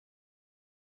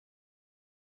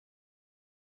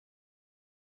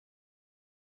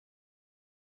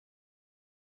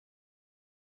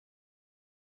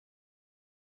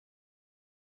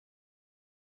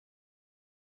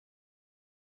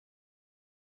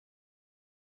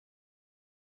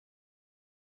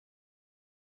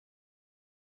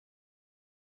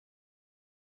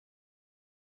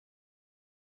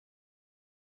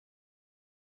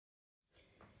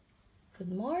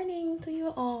Good morning to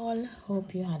you all.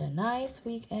 Hope you had a nice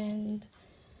weekend.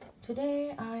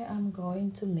 Today I am going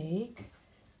to make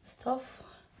stuffed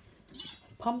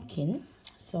pumpkin.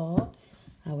 So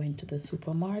I went to the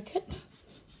supermarket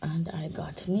and I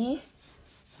got me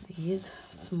these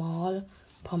small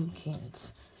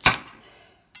pumpkins.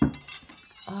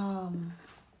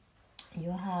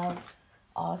 You have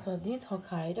also this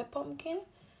Hokkaido pumpkin,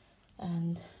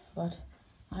 but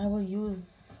I will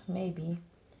use maybe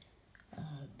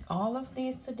all of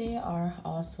these today are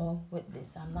also with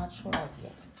this. I'm not sure as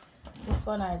yet. This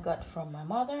one I got from my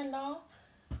mother-in-law.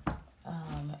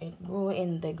 It grew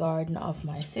in the garden of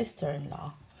my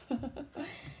sister-in-law.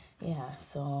 Yeah,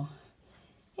 so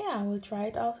yeah, I will try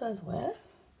it out as well.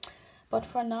 But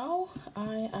for now,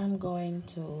 I am going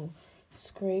to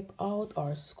scrape out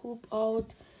or scoop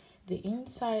out the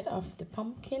inside of the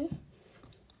pumpkin,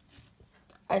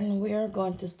 and we are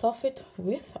going to stuff it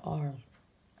with, or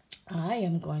I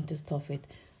am going to stuff it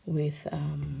with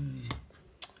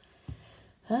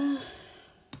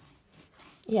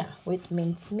with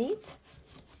mince meat,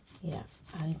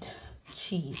 and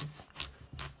cheese.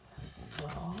 So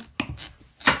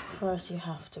first you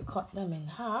have to cut them in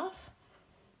half.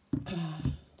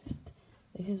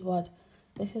 This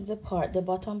is the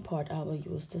bottom part I will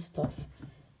use to stuff,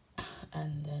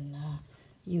 and then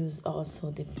use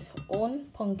also the own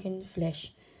pumpkin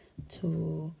flesh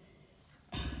to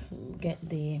get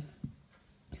the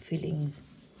fillings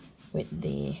with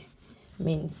the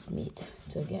mince meat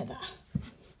together.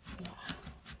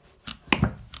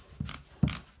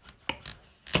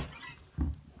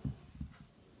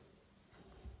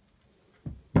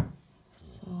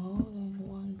 So then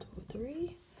 1, 2,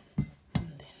 3,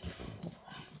 and then 4.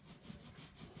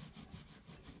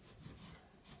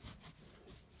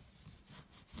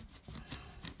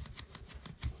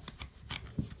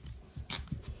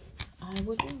 I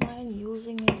wouldn't mind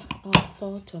using it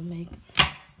also to make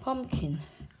pumpkin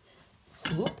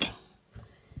soup.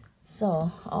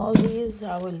 So all these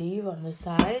I will leave on the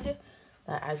side.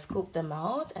 That I scoop them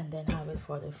out and then have it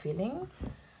for the filling.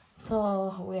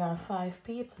 So we are 5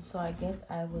 people, so I guess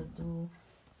I will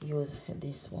use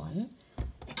this one.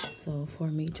 So for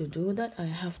me to do that, I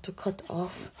have to cut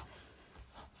off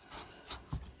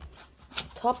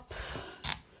top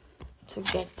to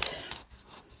get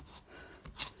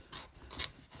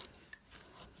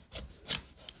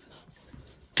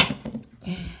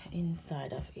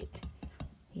inside of it.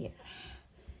 Yeah,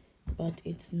 but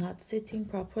it's not sitting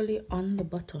properly on the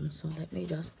bottom, so let me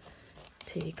just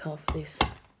take off this.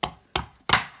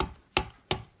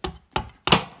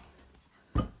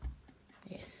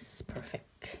 Yes,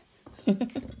 perfect.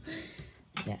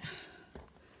 Yeah.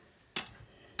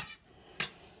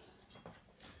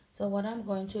 So what I'm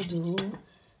going to do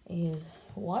is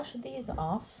wash these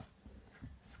off,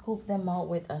 scoop them out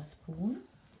with a spoon.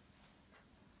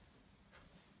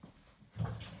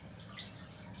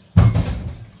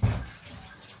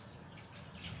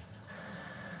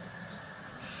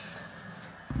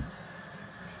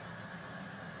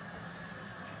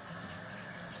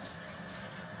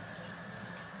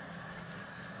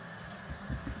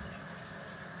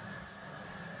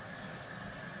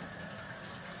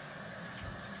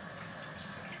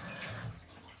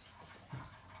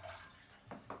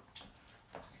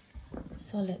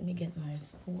 So let me get my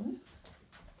spoon.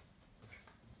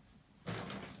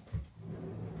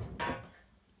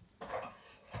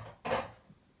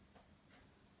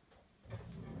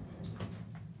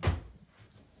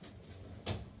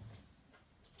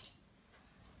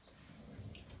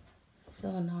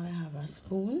 So now I have a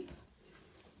spoon.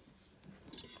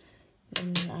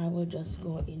 And I will just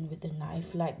go in with a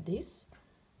knife like this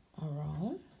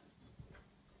around.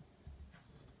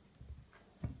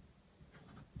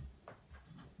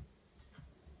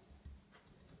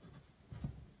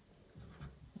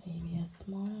 Maybe a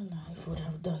smaller knife would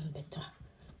have done better.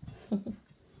 Yeah.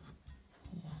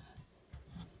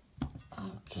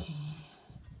 Okay.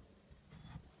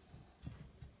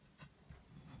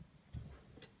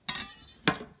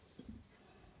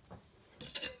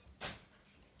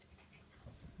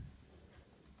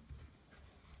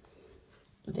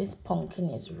 This pumpkin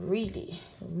is really,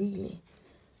 really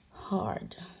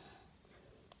hard.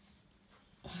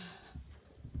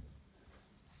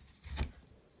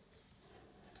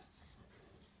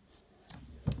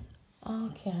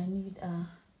 Okay, I need a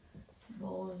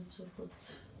bowl to put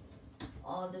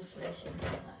all the flesh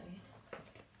inside.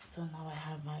 So now I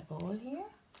have my bowl here.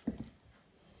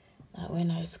 Now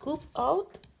when I scoop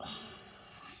out,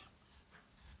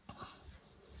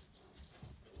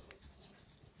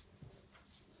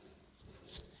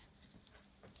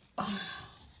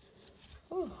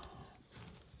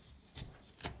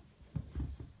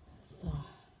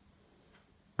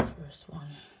 first one.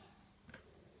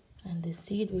 And the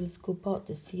seed will scoop out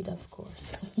the seed, of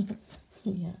course.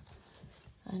 Yeah.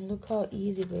 And look how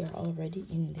easy we're already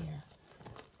in there.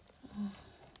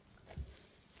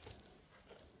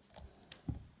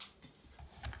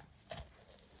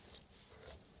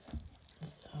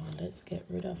 So let's get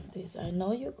rid of this. I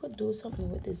know you could do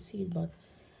something with the seed, but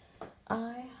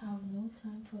I have no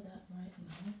time for that right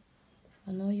now.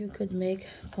 I know you could make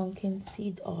pumpkin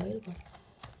seed oil, but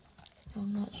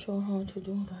I'm not sure how to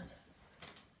do that.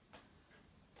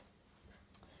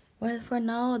 Well, for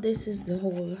now, this is the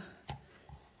whole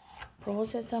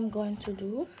process I'm going to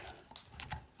do.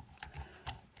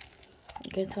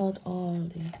 Get out all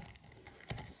the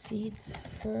seeds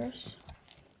first.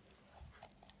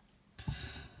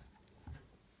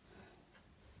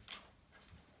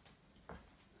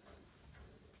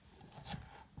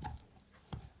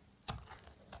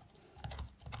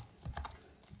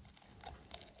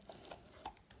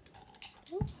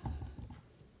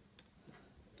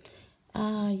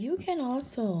 You can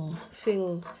also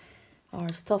fill or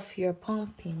stuff your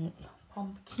pumpkin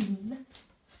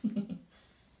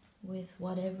with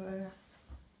whatever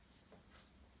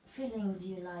fillings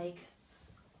you like.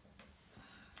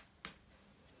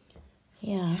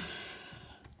 Yeah,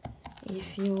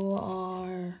 if you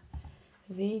are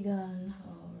vegan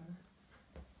or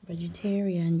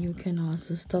vegetarian, you can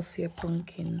also stuff your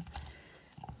pumpkin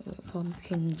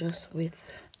just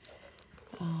with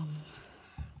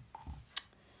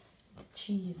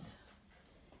cheese.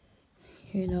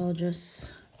 You know,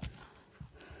 just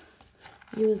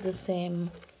use the same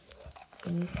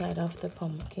inside of the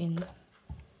pumpkin,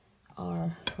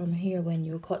 or from here when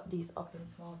you cut these up in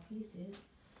small pieces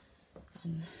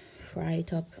and fry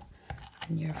it up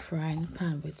in your frying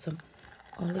pan with some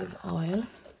olive oil,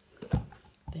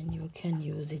 then you can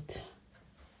use it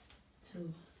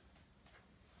to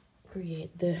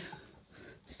create the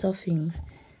stuffing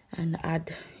and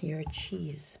add your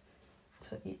cheese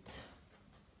to it.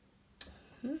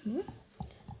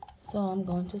 So I'm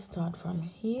going to start from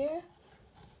here.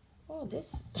 Oh,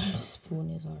 this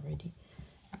spoon is already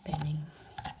bending.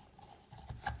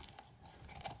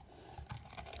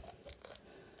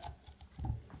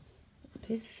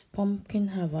 This pumpkin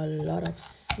have a lot of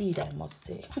seed, I must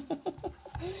say.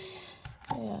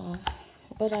 Yeah,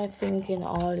 but I think in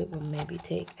all it will maybe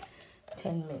take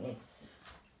 10 minutes,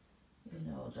 you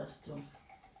know, just to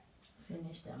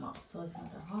finish them up. So it's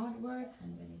not a hard work,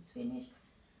 and when it's finished,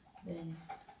 then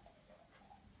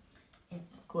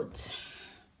it's good.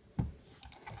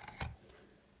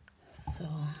 So,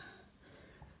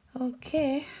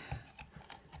 okay,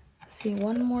 see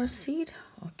one more seed.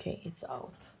 Okay, it's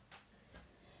out.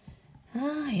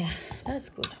 Ah, yeah, that's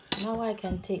good. Now I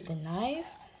can take the knife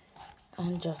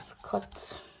and just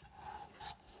cut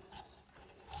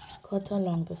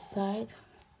along the side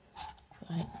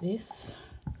like this.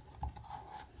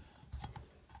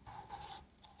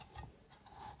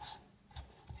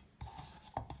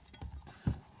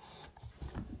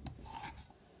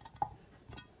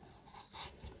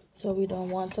 So we don't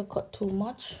want to cut too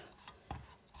much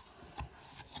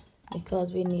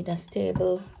because we need a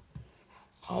stable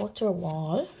outer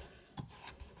wall,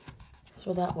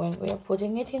 so that when we're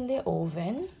putting it in the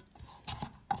oven,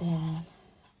 then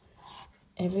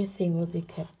everything will be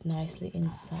kept nicely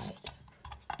inside.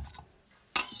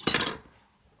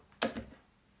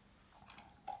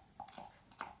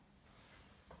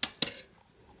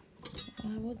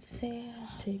 I would say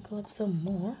I'll take out some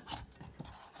more,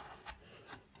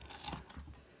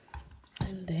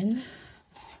 and then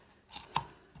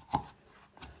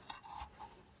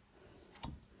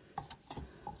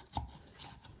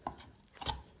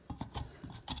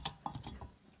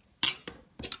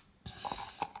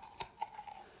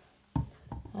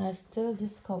I still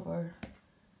discover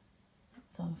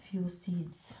some few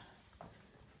seeds.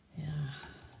 Yeah.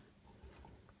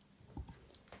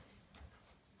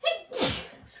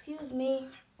 Excuse me.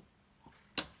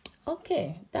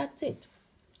 Okay, that's it.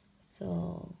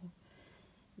 So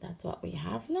that's what we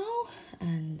have now,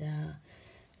 and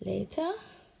later,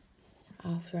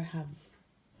 after I have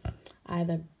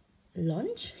either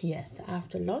lunch, yes,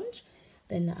 after lunch,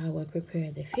 then I will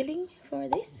prepare the filling for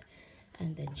this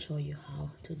and then show you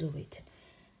how to do it.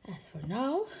 As for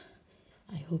now,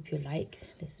 I hope you like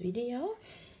this video,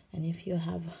 and if you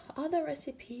have other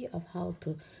recipe of how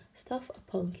to stuff a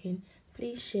pumpkin,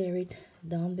 please share it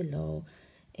down below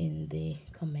in the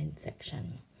comment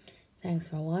section. Thanks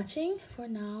for watching for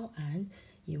now, and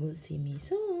you will see me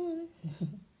soon.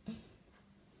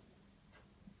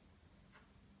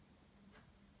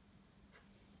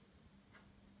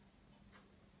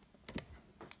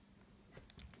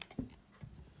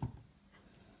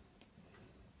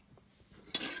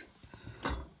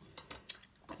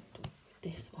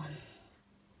 this one.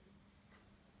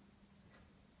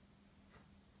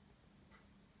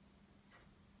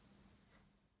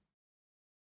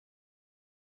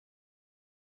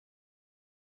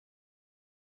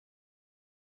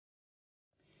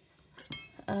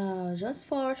 Just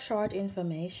for short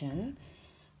information,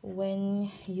 when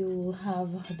you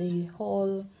have the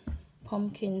whole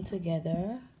pumpkin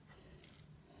together,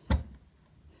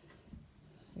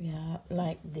 yeah,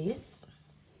 like this,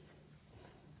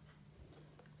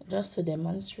 just to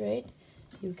demonstrate,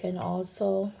 you can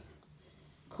also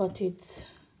cut it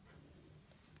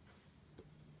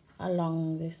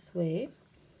along this way,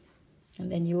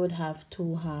 and then you would have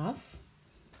two halves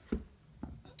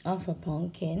of a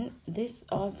pumpkin. This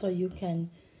also you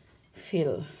can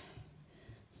fill,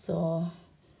 so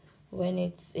when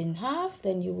it's in half,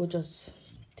 then you would just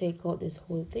take out this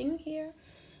whole thing here,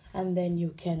 and then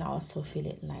you can also fill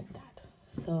it like that.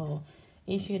 So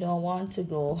if you don't want to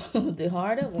go the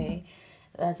harder way,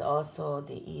 that's also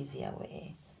the easier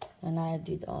way. And I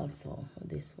did also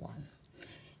this one.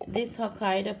 This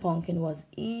Hokkaido pumpkin was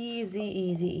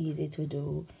easy to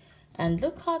do, and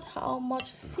look at how much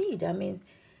seed. I mean,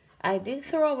 I did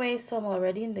throw away some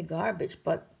already in the garbage,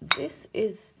 but this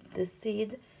is the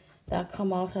seed that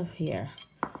come out of here,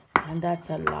 and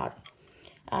that's a lot.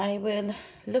 I will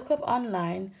look up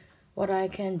online what I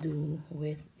can do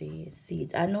with the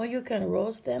seeds. I know you can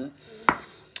roast them.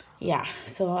 Yeah,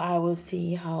 so I will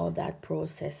see how that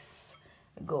process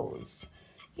goes.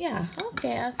 Yeah,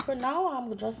 okay, as for now,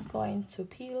 I'm just going to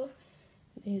peel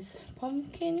this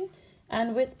pumpkin.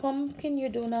 And with pumpkin, you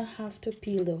do not have to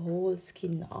peel the whole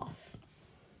skin off.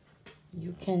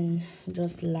 You can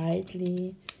just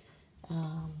lightly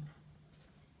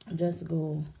just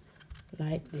go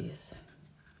like this.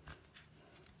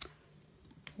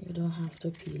 You don't have to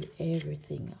peel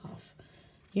everything off.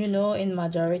 You know, in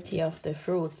majority of the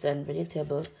fruits and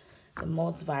vegetables, the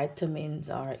most vitamins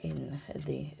are in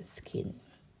the skin.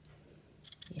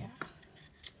 Yeah.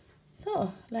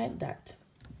 So, like that.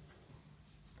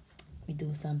 We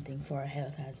do something for our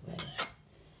health as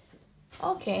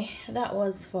well. Okay, that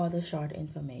was for the short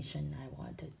information I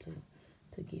wanted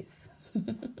to give.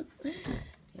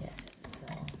 Yes, so.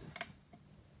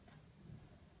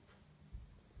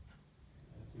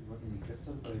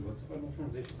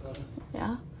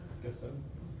 Yeah.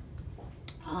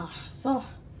 So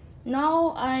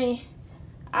now I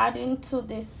add into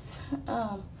this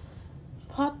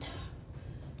pot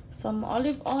some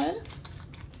olive oil.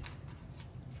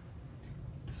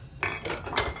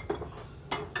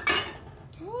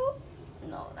 Ooh,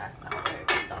 no, that's not where it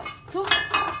belongs to.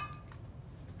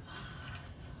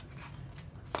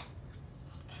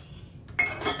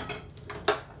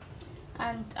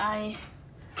 And I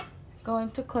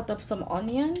going to cut up some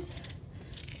onions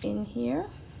in here.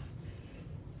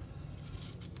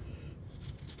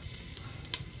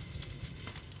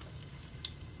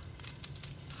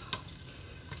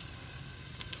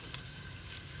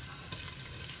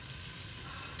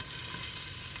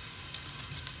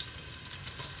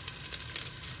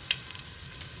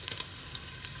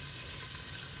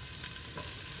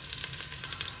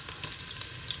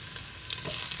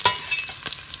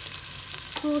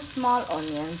 Two small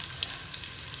onions.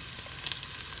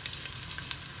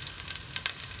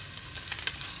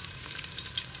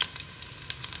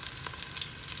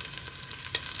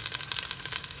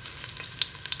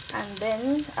 And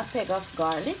then a peg of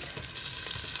garlic.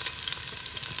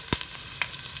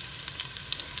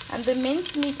 And the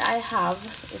minced meat I have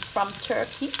is from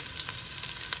Turkey.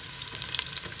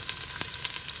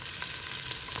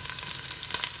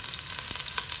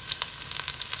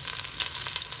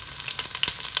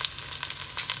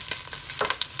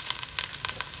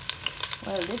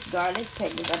 Well, this garlic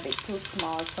peg is a bit too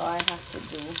small, so I have to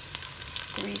do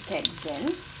 3 pegs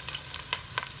then.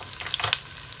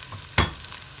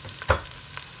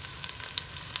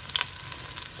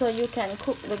 So you can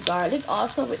cook the garlic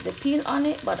also with the peel on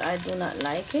it, but I do not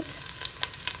like it.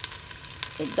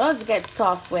 It does get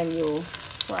soft when you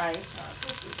fry it or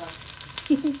cook it up.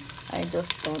 I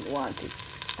just don't want it.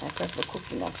 I prefer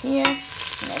cooking up here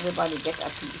and everybody get a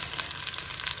piece.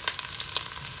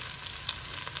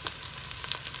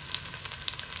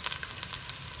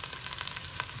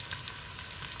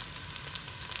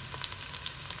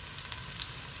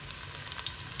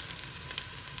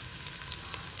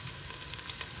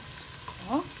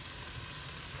 So.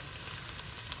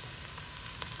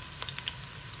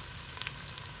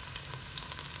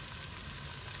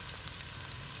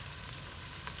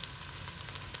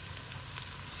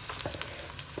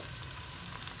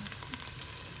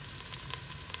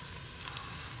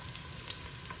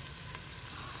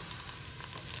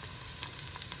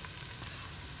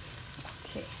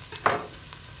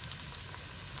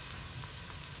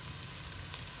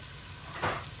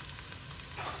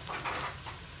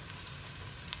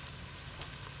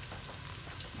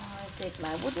 take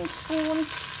my wooden spoon,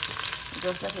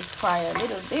 just let it fry a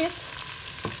little bit.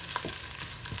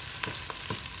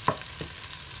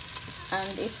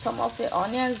 And if some of the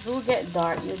onions do get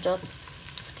dark, you just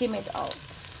skim it out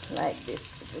like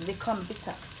this. It will become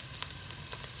bitter.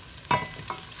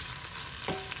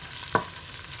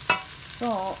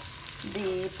 So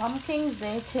the pumpkins,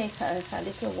 they take a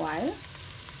little while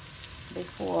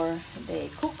before they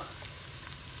cook.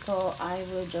 So I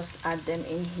will just add them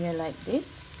in here like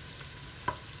this.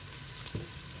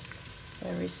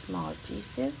 Very small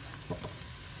pieces.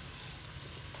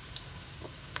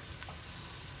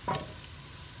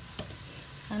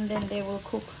 And then they will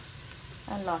cook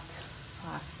a lot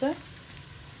faster.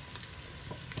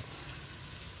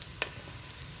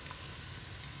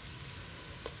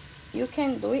 You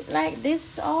can do it like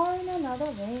this or in another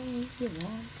way if you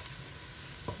want.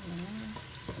 Yeah.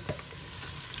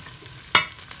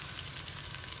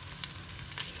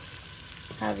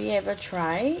 Have you ever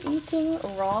tried eating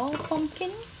raw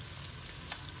pumpkin?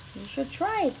 You should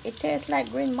try it. It tastes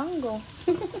like green mango.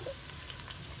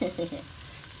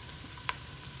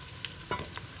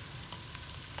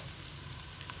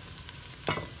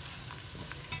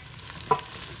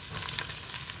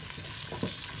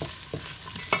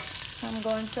 I'm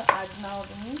going to add now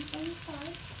the mince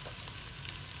inside.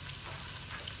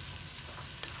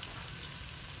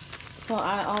 So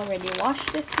I already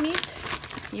washed this meat.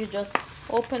 You just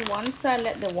open one side,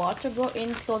 let the water go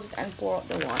in, close it and pour out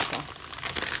the water.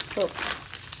 So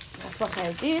that's what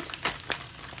I did.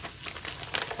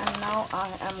 And now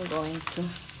I am going to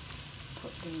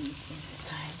put the meat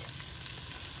inside.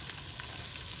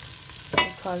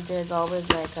 Because there's always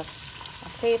like a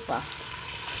paper.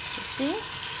 You see?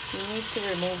 You need to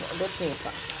remove the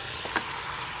paper.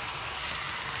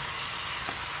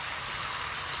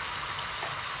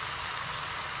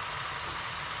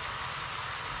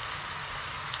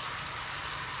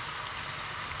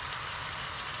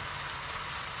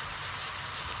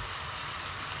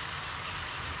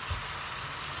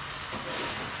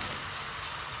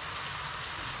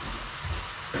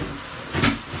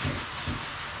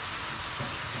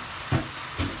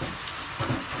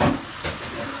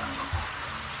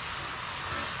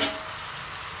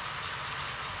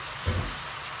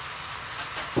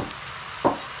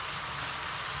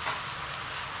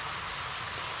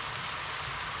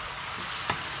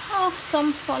 Oh,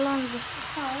 some fall on the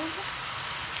side.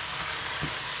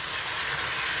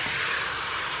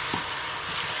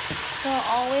 So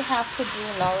all we have to do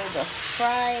now is just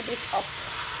fry this up.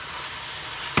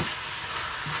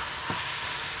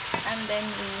 And then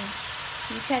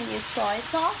you can use soy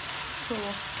sauce to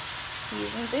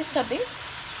season this a bit.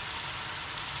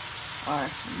 Or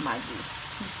Maggi.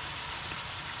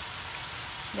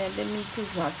 Then the meat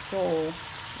is not so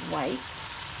white.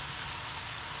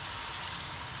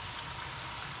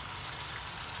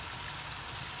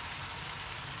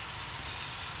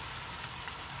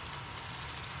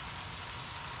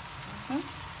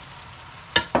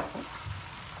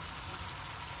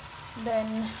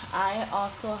 Then I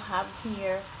also have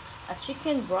here a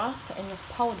chicken broth in a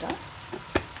powder.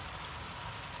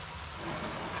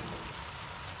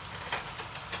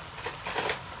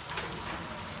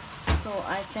 So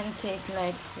I can take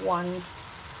like 1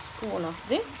 spoon of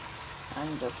this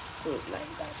and just do it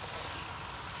like that.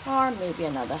 Or maybe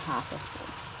another half a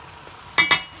spoon.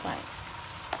 Fine.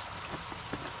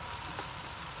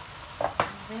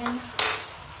 And then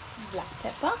black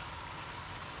pepper.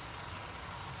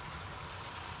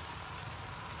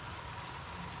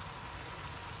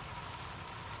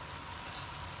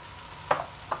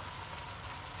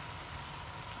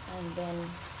 And then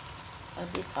a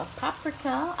bit of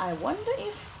paprika. I wonder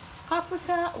if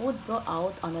paprika would go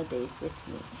out on a date with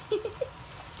me.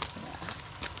 Yeah.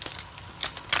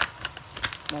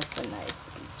 That's a nice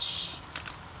speech.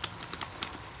 So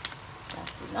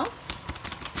that's enough.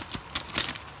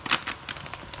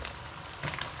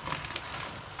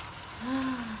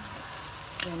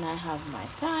 Then I have my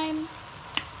thyme.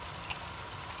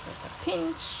 There's a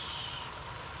pinch.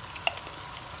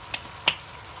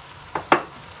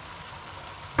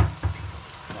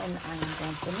 And I'm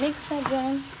going to mix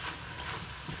again.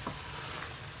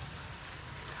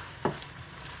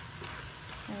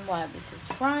 And while this is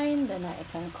frying, then I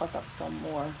can cut up some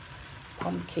more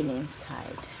pumpkin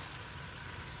inside.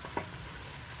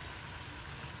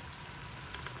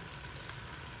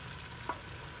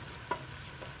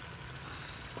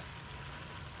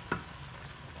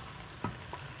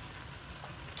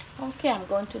 Okay, I'm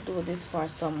going to do this for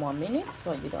some more minutes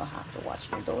so you don't have to watch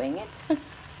me doing it.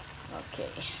 Okay.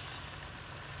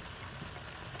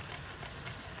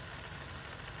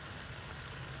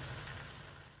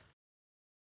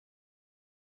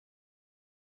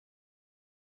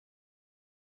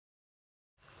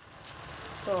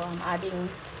 So I'm adding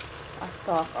a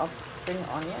stalk of spring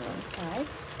onion inside.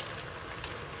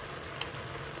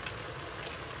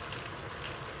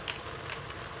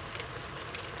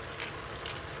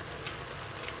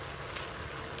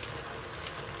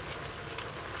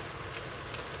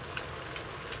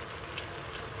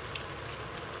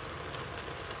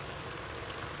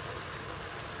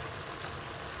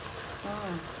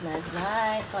 Smells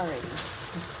nice already.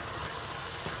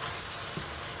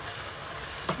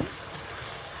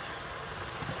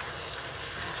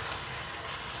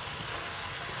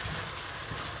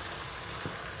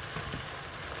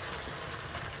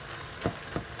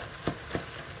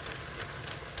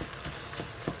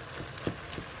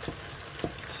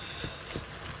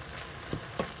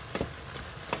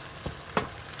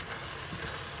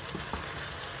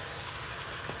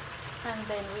 And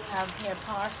then we have here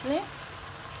parsley.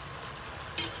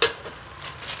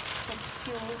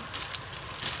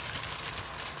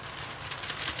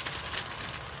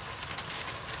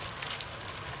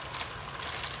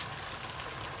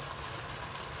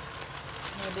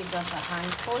 Maybe just a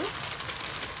handful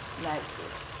like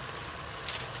this.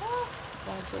 Oh,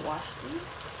 I'm going to wash these.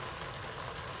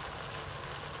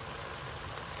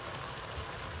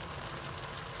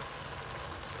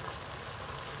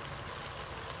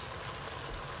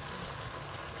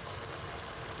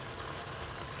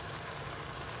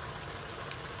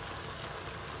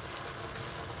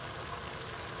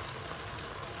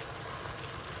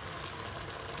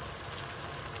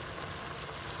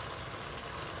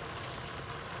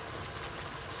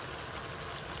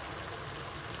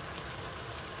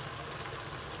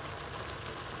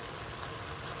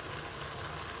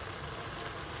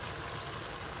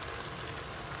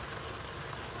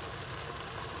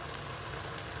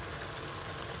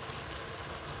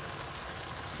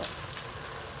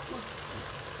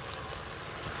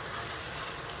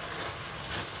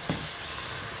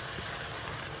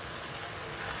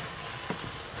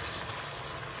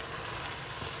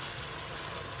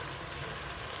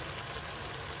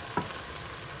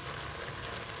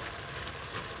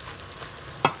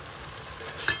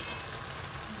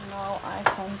 Now I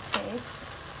can taste.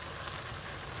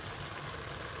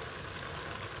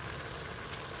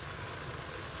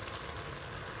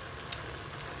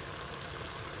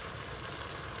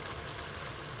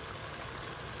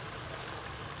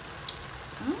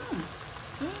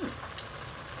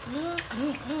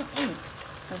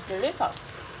 It's delicious.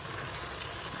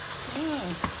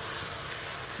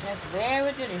 It's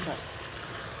very delicious.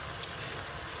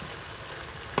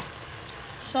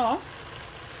 So,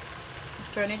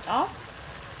 turn it off.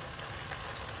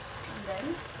 And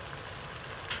then,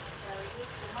 carry it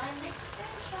to my next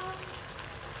station.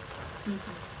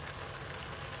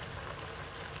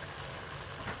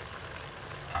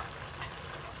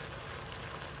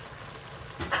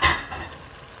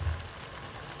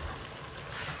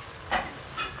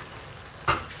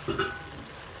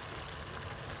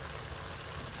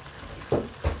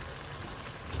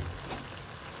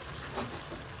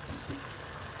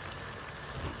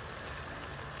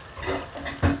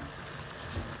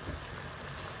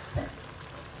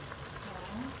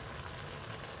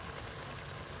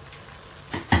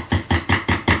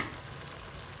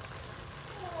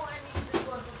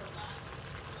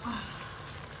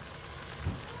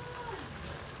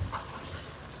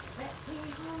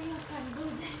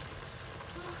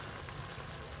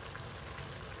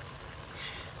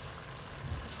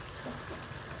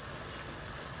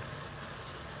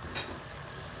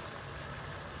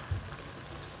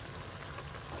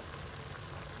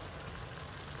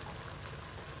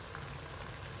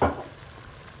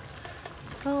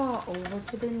 So over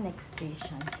to the next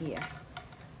station here.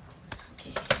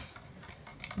 Okay.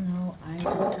 Now I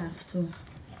just have to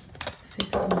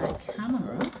fix my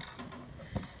camera.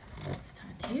 Let's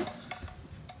start here.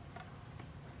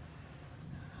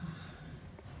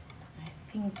 I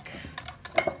think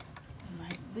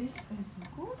like this is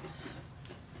good.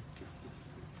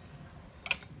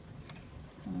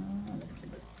 A little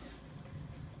bit.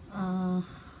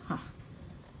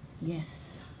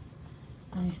 Yes.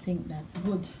 I think that's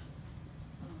good.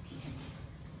 Okay.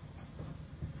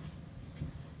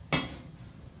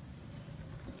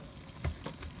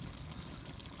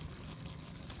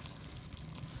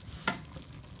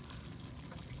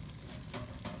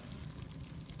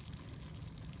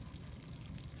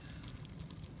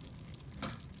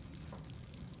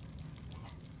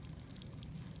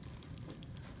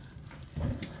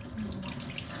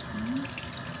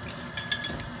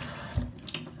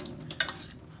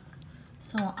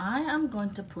 So I am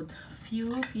going to put a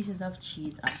few pieces of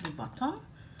cheese at the bottom.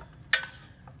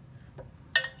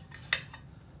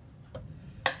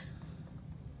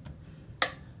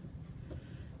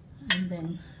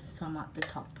 some at the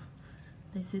top.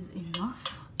 This is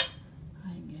enough,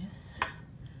 I guess,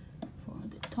 for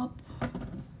the top.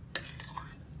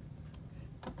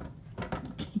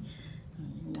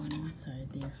 Only one inside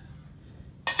there.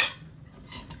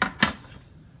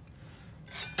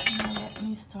 Now let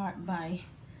me start by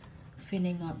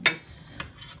filling up this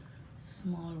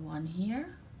small one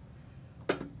here.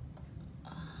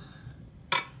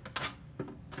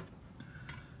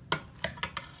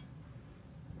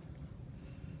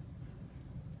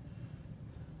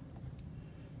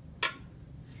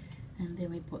 And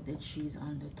then we put the cheese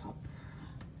on the top.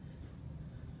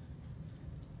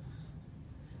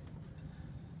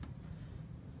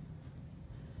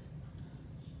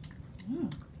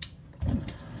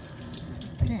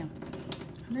 Okay,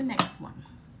 the next one.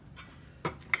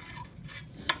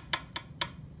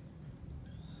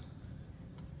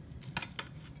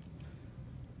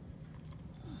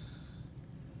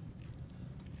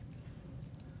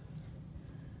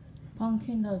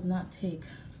 Pumpkin does not take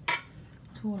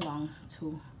too long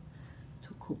to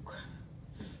cook,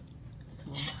 so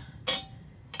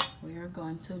we are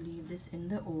going to leave this in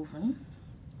the oven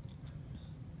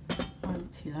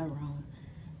until around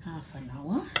half an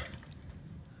hour.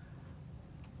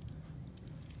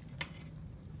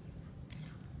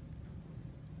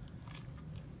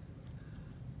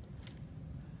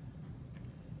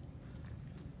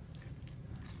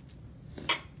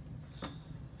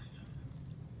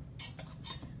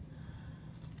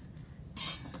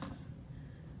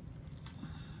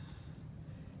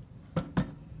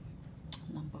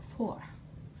 Number 4.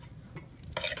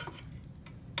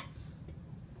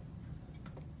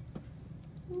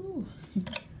 Ooh. Okay,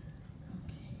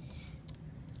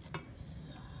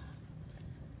 so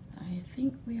I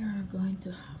think we are going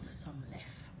to have some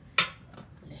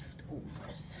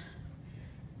leftovers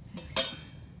here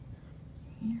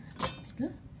in the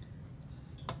middle.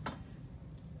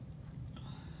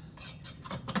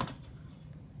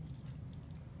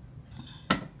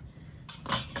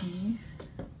 Okay.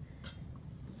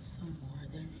 Some more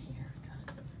than here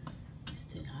because we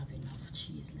still have enough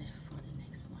cheese left for the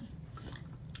next one.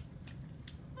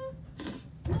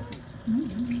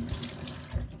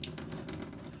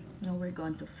 Now we're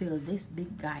going to fill this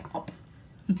big guy up.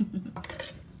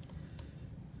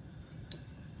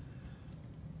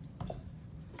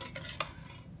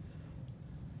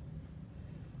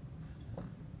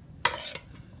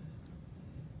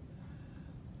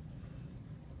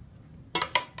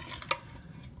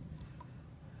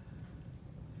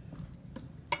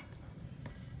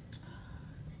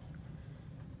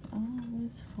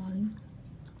 Always falling.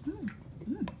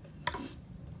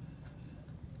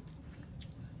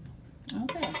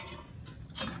 Okay.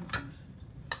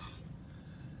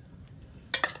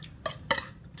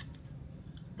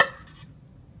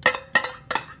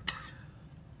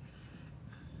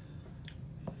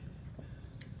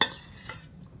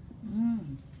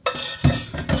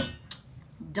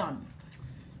 Done.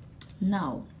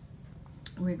 Now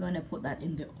we're gonna put that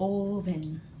in the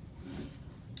oven.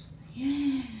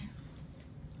 Yeah.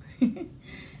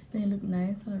 They look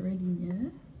nice already, yeah?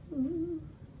 Ooh.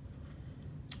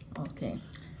 Okay,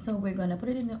 so we're gonna put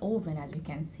it in the oven. As you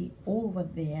can see over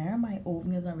there, my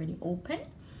oven is already open.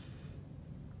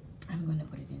 I'm gonna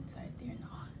put it inside there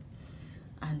now,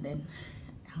 and then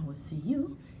I will see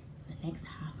you the next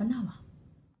half an hour.